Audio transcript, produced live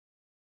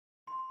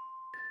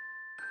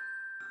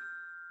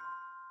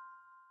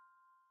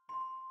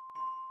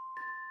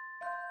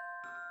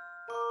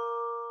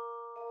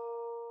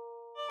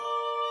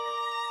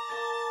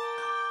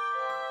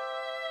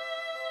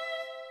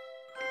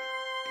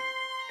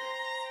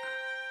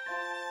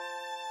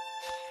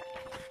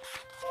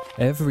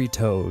Every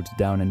toad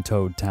down in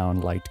Toad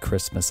Town liked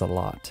Christmas a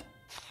lot.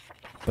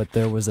 But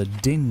there was a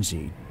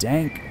dingy,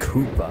 dank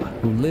Koopa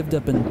who lived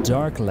up in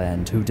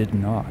Darkland who did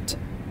not.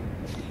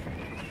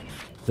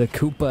 The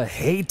Koopa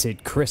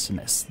hated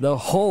Christmas, the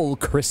whole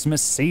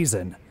Christmas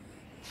season.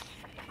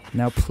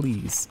 Now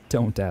please,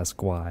 don't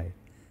ask why.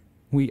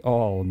 We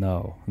all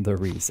know the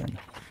reason.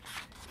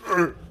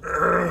 Why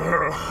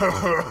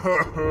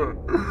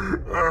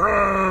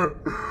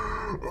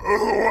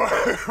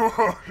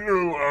won't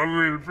you love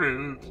me,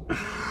 Peach?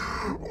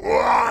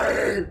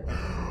 Why?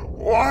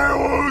 Why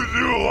won't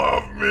you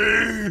love me?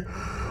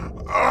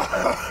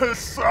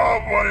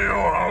 Somebody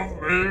love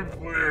me,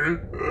 please.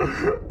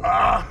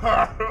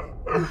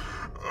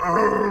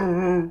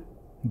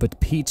 But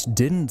Peach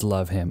didn't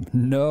love him.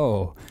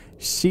 No,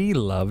 she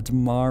loved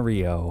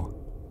Mario.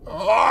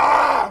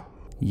 Ah!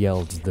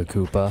 Yelled the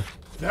Koopa.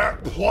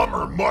 That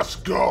plumber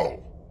must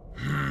go.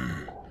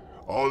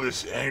 All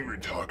this angry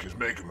talk is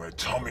making my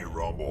tummy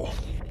rumble.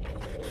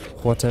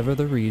 Whatever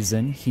the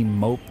reason, he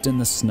moped in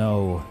the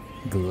snow,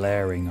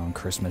 glaring on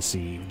Christmas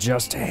Eve,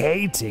 just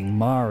hating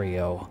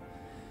Mario.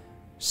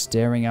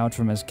 Staring out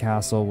from his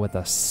castle with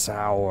a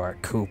sour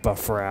Koopa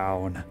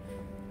frown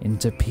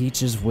into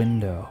Peach's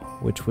window,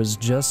 which was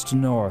just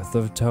north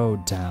of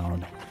Toad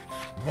Town.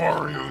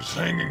 Mario's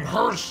hanging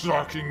her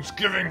stockings,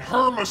 giving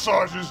her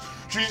massages.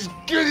 She's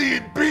giddy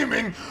and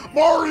beaming.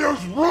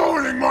 Mario's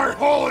ruining my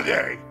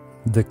holiday.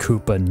 The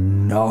Koopa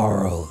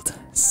gnarled,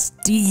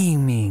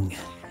 steaming.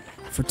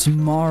 For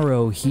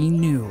tomorrow he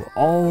knew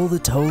all the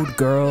Toad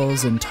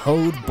girls and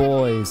Toad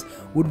boys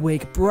would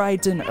wake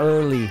bright and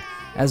early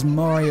as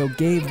Mario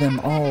gave them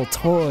all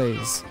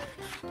toys.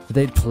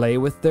 They'd play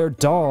with their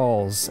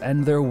dolls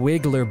and their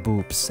Wiggler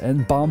Boops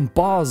and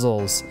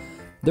Bombozzles,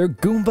 their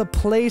Goomba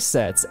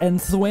playsets and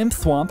Thwimp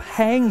Thwomp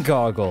hang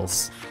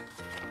goggles.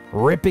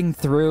 Ripping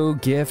through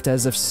gift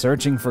as if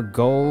searching for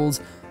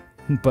gold,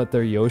 but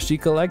their Yoshi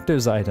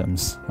collector's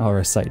items are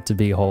a sight to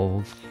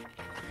behold.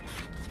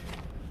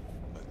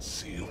 Let's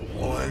see,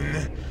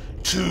 1,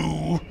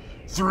 2,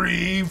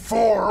 3,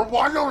 4.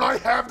 Why don't I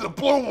have the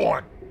blue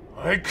one?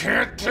 I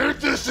can't take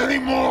this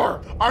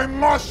anymore. I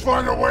must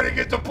find a way to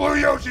get the blue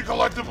Yoshi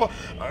collectible.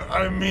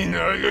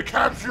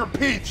 Capture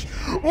Peach.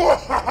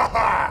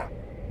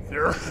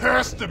 There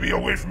has to be a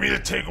way for me to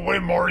take away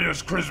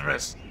Mario's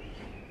Christmas.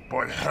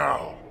 But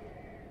how?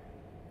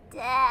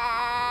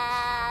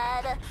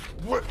 Dad!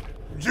 What?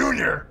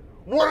 Junior,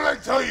 what did I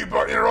tell you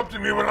about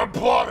interrupting me when I'm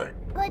plotting?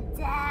 But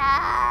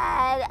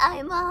Dad,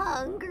 I'm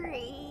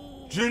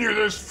hungry. Junior,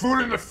 there's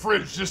food in the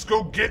fridge. Just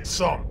go get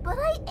some. But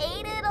I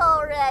ate it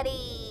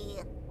already.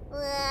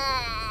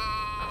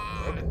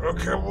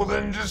 Okay, well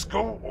then just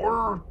go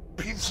order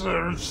pizza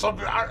or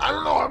something. I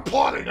don't know, I'm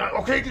plotting.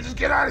 Okay, just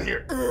get out of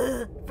here.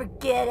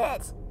 Forget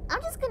it.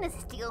 I'm just gonna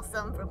steal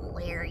some from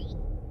Larry.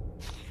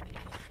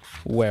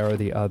 Where are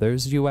the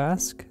others, you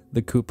ask?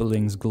 The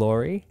Koopaling's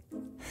glory?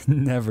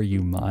 Never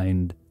you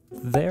mind.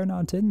 They're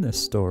not in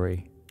this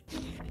story.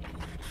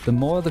 The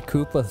more the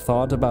Koopa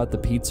thought about the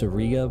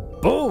pizzeria,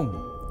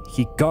 boom!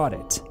 He got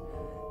it.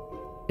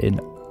 An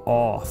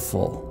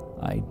awful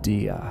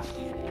idea.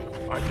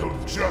 I know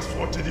just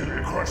what to do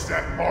to crush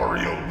that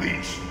Mario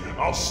leash.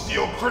 I'll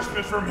steal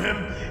Christmas from him,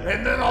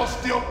 and then I'll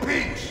steal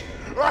Peach.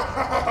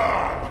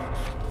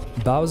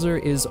 Bowser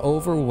is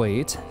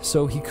overweight,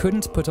 so he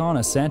couldn't put on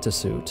a Santa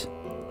suit.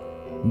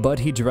 But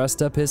he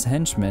dressed up his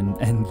henchmen,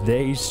 and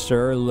they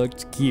sure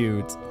looked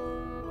cute.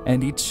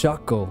 And he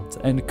chuckled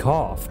and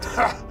coughed.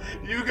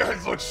 You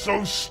guys look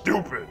so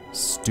stupid.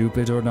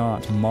 Stupid or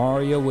not,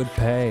 Mario would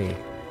pay.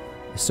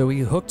 So he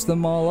hooked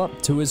them all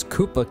up to his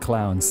Koopa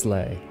clown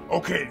sleigh.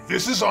 Okay,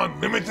 this is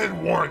on limited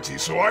warranty,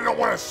 so I don't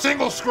want a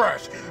single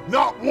scratch.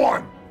 Not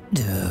one.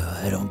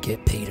 I don't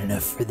get paid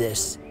enough for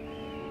this.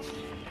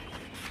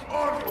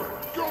 Onward,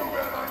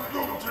 Goombin, on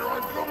Goomter,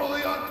 on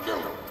Goomily, on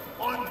Goom,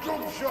 on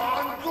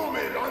Goomshaw, on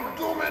Goomid, on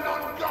Goomin,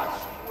 on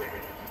Gus. Wait,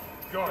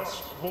 Gus,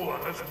 hold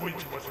on, that's way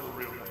too much of a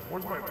real name.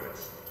 Where's my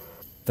bits?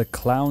 The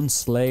clown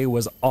sleigh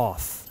was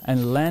off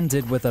and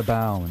landed with a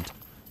bound.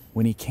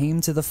 When he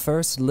came to the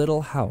first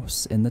little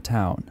house in the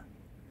town,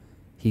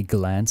 he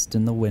glanced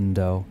in the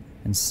window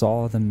and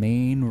saw the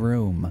main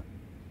room.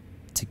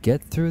 To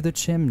get through the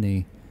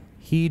chimney,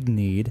 he'd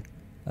need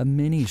a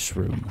mini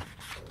shroom.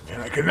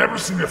 Man, I can never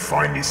seem to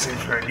find these things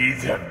when I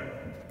need them.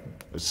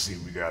 Let's see,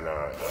 we got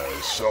a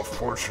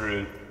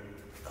self-portrait.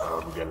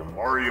 We got a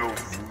Mario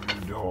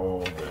voodoo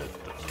doll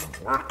that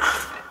doesn't work.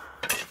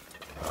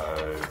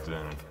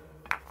 Then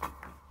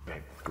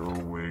that girl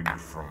wig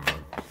from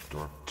a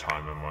dark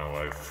time in my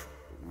life.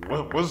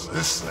 What was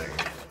this thing?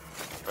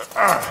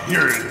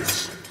 Here it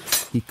is.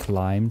 He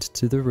climbed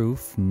to the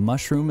roof,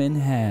 mushroom in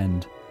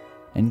hand,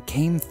 and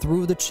came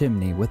through the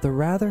chimney with a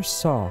rather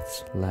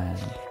soft land.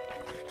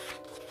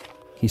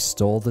 He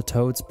stole the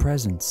Toad's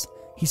presents.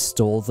 He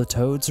stole the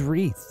Toad's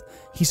wreath.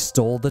 He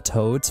stole the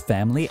Toad's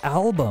family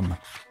album.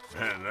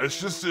 Man, that's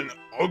just an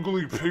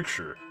ugly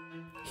picture.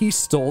 He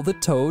stole the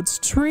Toad's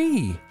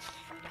tree.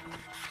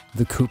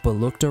 The Koopa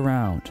looked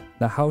around.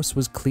 The house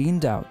was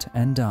cleaned out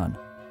and done.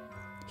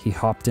 He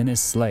hopped in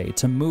his sleigh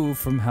to move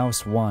from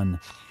house 1.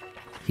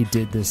 He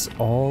did this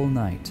all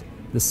night.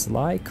 The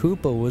sly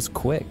Koopa was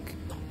quick.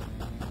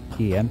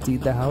 He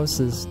emptied the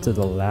houses to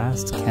the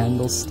last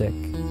candlestick.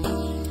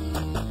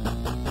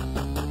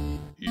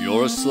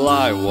 You're a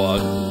sly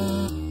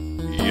one,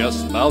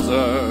 yes,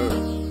 Bowser.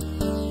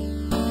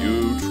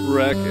 You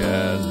trek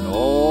an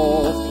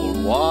awful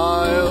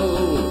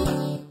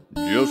while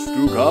just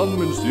to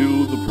come and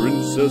steal the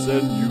princess,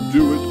 and you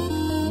do it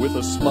with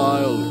a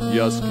smile,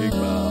 yes, King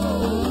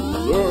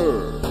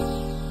Bowser.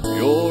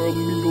 You're a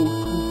mean old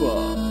Koopa,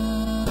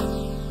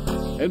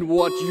 and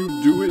what you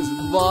do is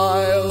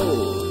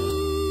vile.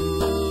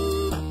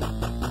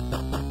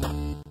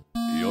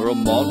 You're a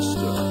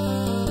monster,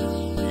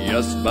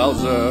 yes,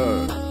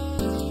 Bowser.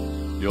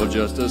 You're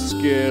just a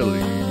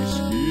scaly,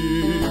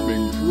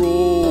 scheming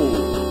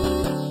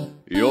troll.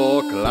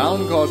 Your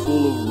clown car's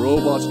full of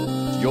robots.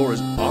 You're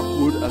as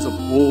awkward as a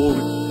pole.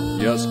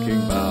 Yes,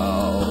 King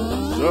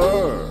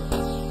Bowser.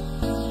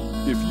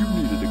 If you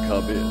needed to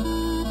come in,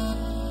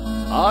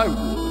 I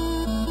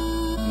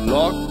would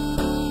lock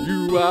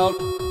you out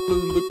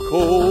in the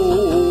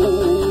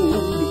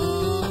cold.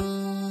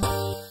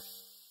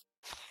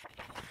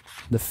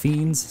 The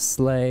fiend's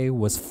sleigh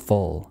was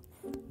full.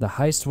 The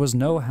heist was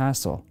no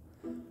hassle.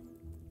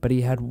 But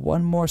he had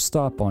one more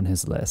stop on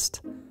his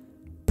list.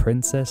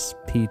 Princess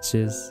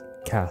Peach's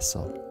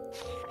castle.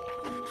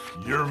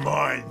 You're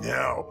mine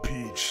now,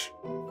 Peach.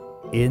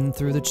 In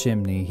through the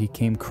chimney, he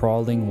came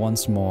crawling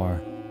once more.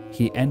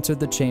 He entered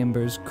the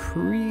chambers,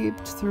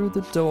 creeped through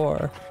the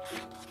door.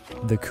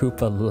 The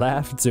Koopa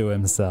laughed to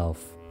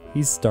himself.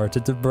 He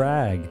started to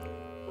brag.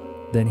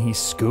 Then he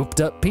scooped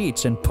up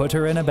Peach and put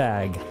her in a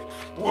bag.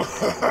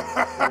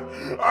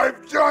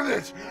 I've done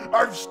it!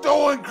 I've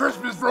stolen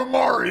Christmas from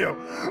Mario!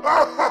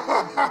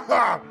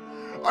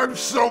 I'm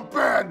so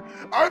bad!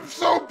 I'm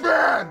so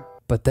bad!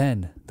 But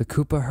then the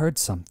Koopa heard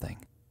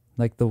something,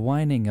 like the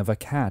whining of a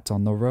cat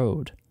on the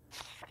road.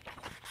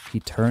 He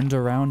turned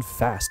around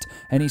fast,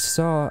 and he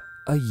saw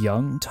a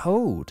young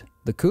Toad.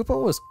 The Koopa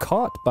was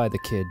caught by the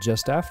kid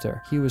just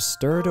after. He was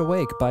stirred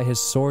awake by his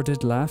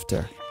sordid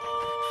laughter.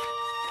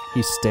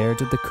 He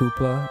stared at the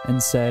Koopa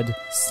and said,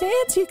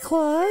 Santa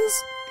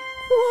Claus,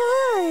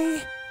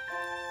 why?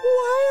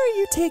 Why are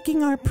you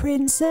taking our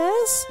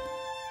princess?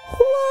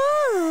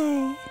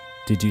 Why?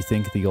 Did you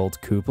think the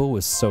old Koopa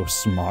was so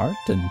smart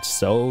and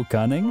so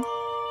cunning?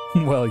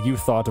 Well, you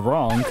thought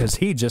wrong, 'cause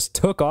he just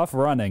took off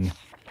running.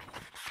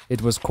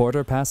 It was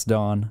 15:15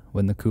 dawn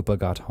when the Koopa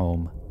got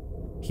home.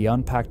 He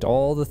unpacked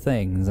all the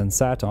things and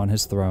sat on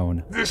his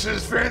throne. This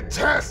is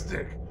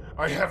fantastic!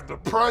 I have the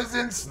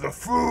presents, the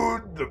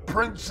food, the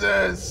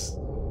princess.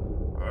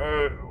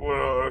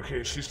 Well,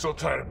 okay, she's still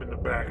tied up in the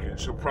back and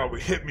she'll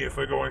probably hit me if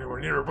I go anywhere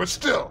near her, but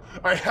still,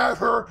 I have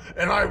her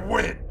and I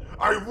win!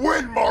 I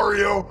win,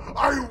 Mario!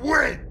 I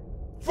win!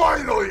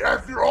 Finally,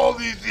 after all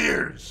these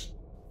years!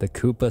 The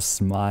Koopa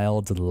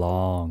smiled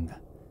long.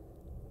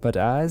 But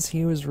as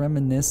he was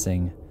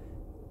reminiscing,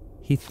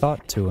 he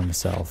thought to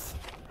himself,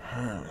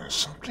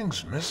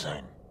 Something's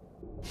missing.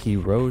 He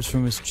rose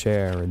from his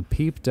chair and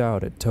peeped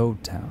out at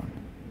Toad Town.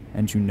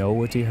 And you know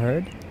what he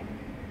heard?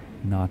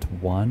 Not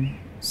one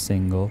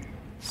single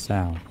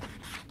sound.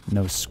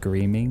 No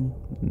screaming,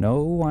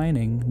 no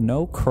whining,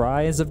 no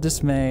cries of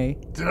dismay.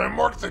 Did I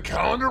mark the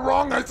calendar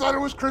wrong? I thought it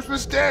was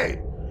Christmas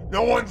Day.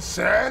 No one's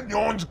sad, no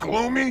one's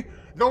gloomy,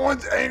 no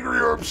one's angry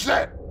or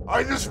upset.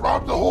 I just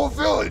robbed the whole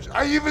village.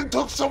 I even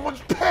took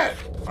someone's pet.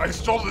 I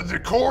stole the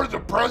decor, the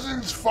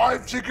presents,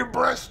 5 chicken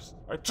breasts.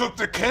 I took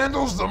the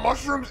candles, the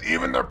mushrooms,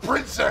 even the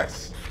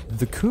princess.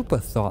 The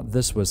Koopa thought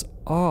this was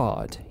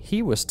odd.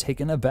 He was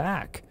taken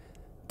aback.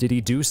 Did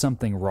he do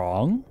something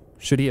wrong?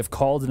 Should he have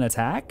called an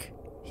attack?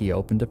 He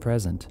opened a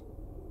present.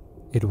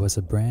 It was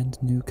a brand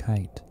new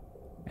kite.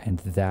 And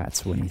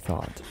that's when he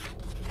thought.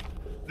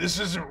 This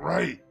isn't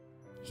right.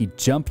 He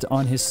jumped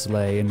on his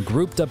sleigh and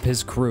grouped up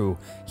his crew.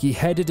 He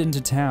headed into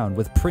town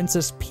with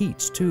Princess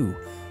Peach, too.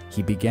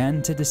 He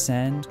began to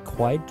descend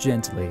quite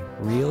gently,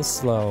 real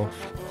slow.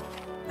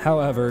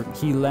 However,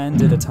 he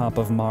landed atop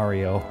of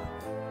Mario.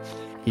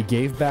 He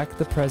gave back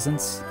the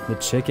presents, the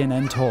chicken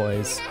and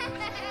toys.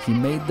 He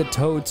made the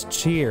Toads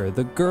cheer,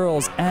 the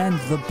girls and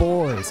the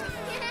boys.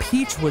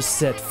 Peach was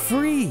set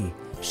free.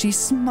 She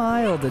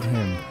smiled at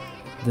him.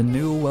 The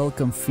new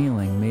welcome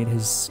feeling made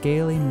his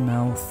scaly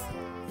mouth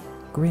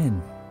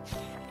grin.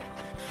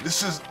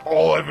 This is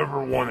all I've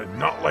ever wanted,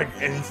 not like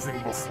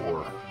anything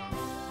before.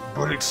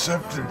 But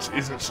acceptance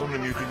isn't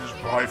something you can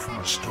just buy from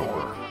a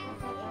store.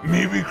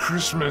 Maybe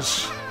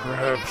Christmas,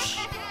 perhaps,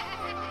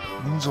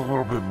 means a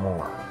little bit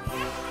more.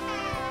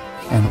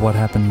 And what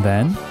happened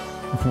then?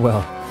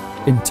 Well,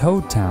 in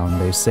Toad Town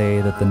they say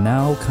that the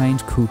now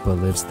kind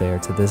Koopa lives there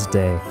to this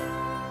day.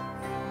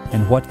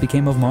 And what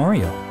became of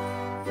Mario?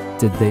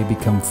 Did they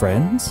become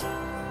friends?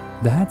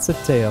 That's a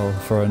tale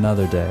for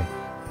another day.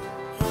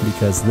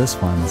 Because this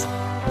one's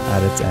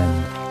at its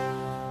end.